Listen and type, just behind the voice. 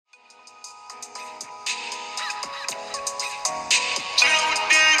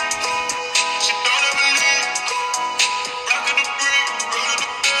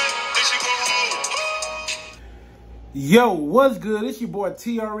Yo, what's good? It's your boy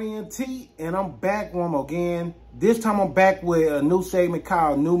TRNT, and I'm back one more again. This time I'm back with a new segment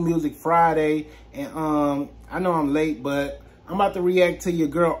called New Music Friday. And I know I'm late, but I'm about to react to your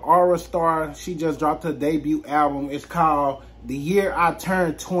girl Ayra Starr. She just dropped her debut album. It's called The Year I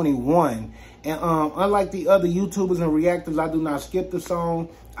Turned 21. And unlike the other YouTubers and reactors, I do not skip the song.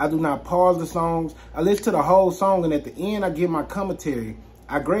 I do not pause the songs. I listen to the whole song, and at the end, I give my commentary.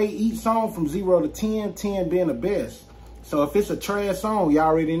 I grade each song from 0 to 10, 10 being the best. So if it's a trash song, y'all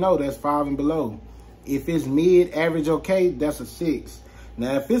already know that's 5 and below. If it's mid, average, okay, that's a 6.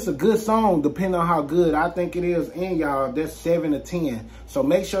 Now, if it's a good song, depending on how good I think it is, and y'all, that's 7 to 10. So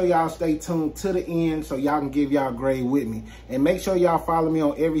make sure y'all stay tuned to the end so y'all can give y'all grade with me. And make sure y'all follow me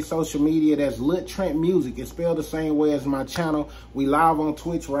on every social media. That's Lit Trent Music. It's spelled the same way as my channel. We live on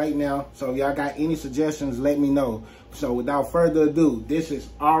Twitch right now. So if y'all got any suggestions, let me know. So without further ado, this is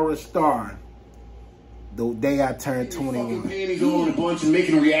Ayra Starr. The day I turned 21. Panties on a bunch and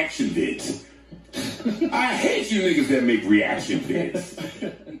making reaction vids. I hate you niggas that make reaction vids.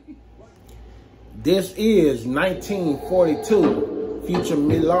 This is 1942, feature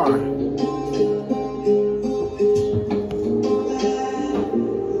Milar.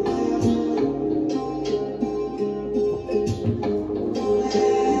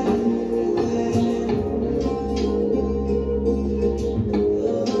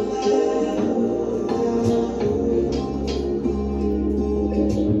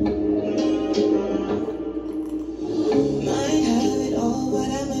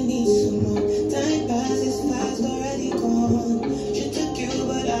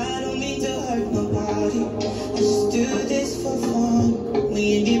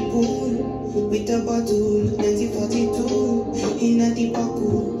 1942, in a deep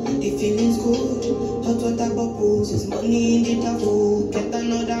pool, the feeling's good. Hot water bubbles, there's money in the duffel. Get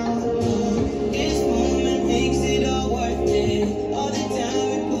another one. This moment makes it all worth it. All the time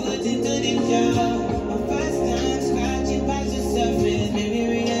we put into the job. My first time scratching past the surface made me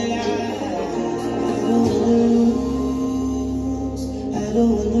realize I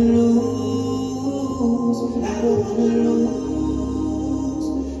don't wanna lose. I don't wanna lose.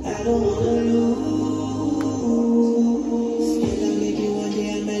 I don't wanna lose.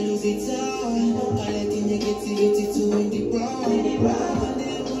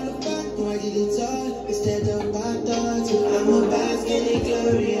 Instead of bad thoughts, I'm a bask in the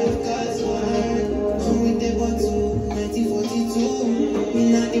glory of God's word. I'm with the bottle, 1942,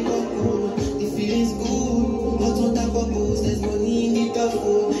 in a deep pool, the feeling's good. Hot water bubbles, there's money in the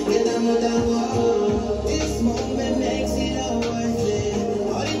duffel. Get another one. This moment makes it all worth it.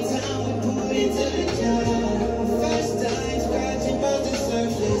 All the time we put into the jar. First time scratching past the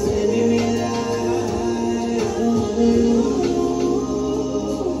surface, made me realize I don't wanna lose.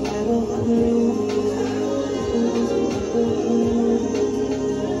 I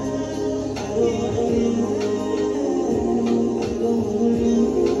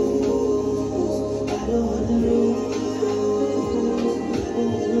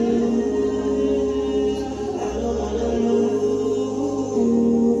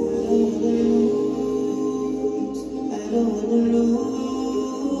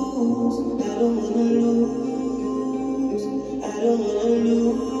don't wanna lose. I don't wanna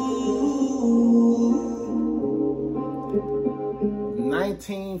lose.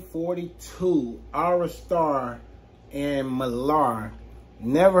 1942, Ayra Starr and Milar.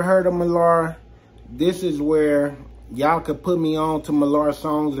 Never heard of Milar. This is where y'all could put me on to Milar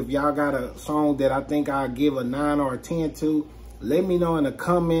songs. If y'all got a song that I think I'll give a 9 or a 10 to, let me know in the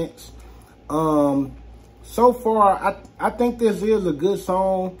comments. So far, I think this is a good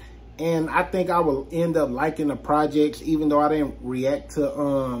song, and I think I will end up liking the projects, even though I didn't react to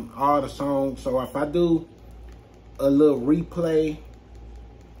all the songs. So if I do a little replay,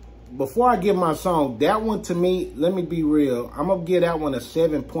 before I give my song, that one to me, let me be real, I'm gonna give that one a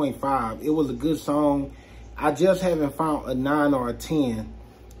 7.5. It was a good song. I just haven't found a 9 or a 10.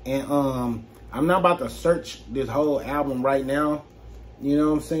 And I'm not about to search this whole album right now, you know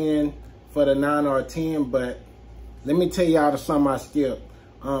what I'm saying, for the 9 or a 10, but let me tell y'all the song I skipped.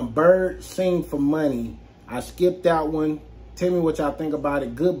 Bird Sing for Money. I skipped that one. Tell me what y'all think about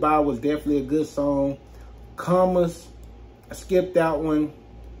it. Goodbye was definitely a good song. Commas, I skipped that one.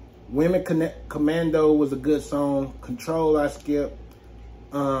 Women Commando was a good song. Control, I skipped.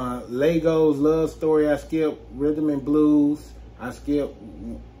 Legos Love Story, I skipped. Rhythm and Blues, I skipped.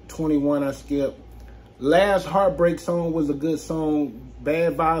 21, I skipped. Last Heartbreak Song was a good song.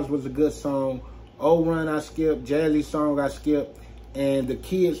 Bad Vibes was a good song. Oh Run, I skipped. Jazzy Song, I skipped. And The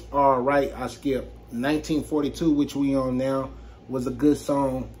Kids Are Right, I skipped. 1942, which we on now, was a good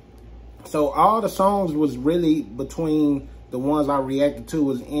song. So all the songs was really between the ones I reacted to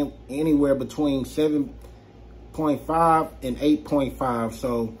was anywhere between 7.5 and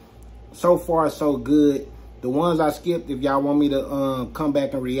 8.5. So far so good. The ones I skipped, if y'all want me to come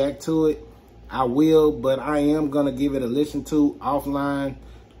back and react to it, I will, but I am gonna give it a listen to offline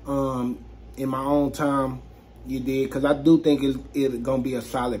in my own time. You did, because I do think it's gonna be a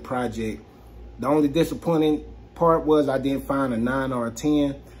solid project. The only disappointing part was I didn't find a 9 or a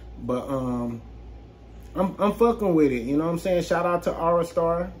 10, but I'm fucking with it. You know what I'm saying? Shout out to Ayra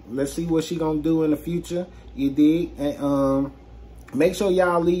Starr. Let's see what she gonna do in the future. You dig? And make sure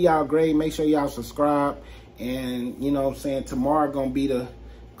y'all leave y'all grade. Make sure y'all subscribe. And you know what I'm saying? Tomorrow gonna be the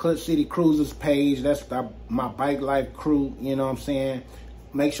Clutch City Cruisers page. That's my bike life crew. You know what I'm saying?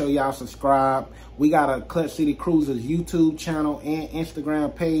 Make sure y'all subscribe. We got a Clutch City Cruisers YouTube channel and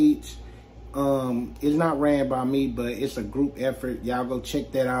Instagram page. It's not ran by me, but it's a group effort. Y'all go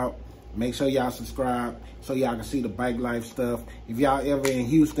check that out. Make sure y'all subscribe so y'all can see the bike life stuff. If y'all ever in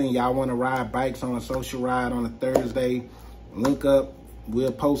Houston, y'all want to ride bikes on a social ride on a Thursday, link up.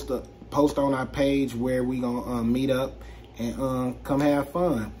 We'll post on our page where we gonna meet up and come have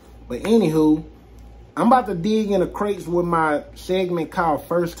fun. But anywho, I'm about to dig in the crates with my segment called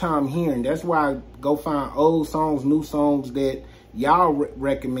First Time Hearing. That's why I go find old songs, new songs that y'all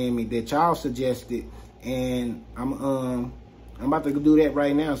recommend me, that y'all suggested. And I'm about to do that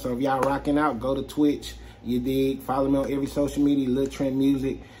right now. So if y'all rocking out, go to Twitch. You dig? Follow me on every social media, Lil Trent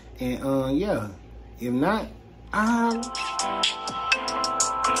Music. And yeah, if not,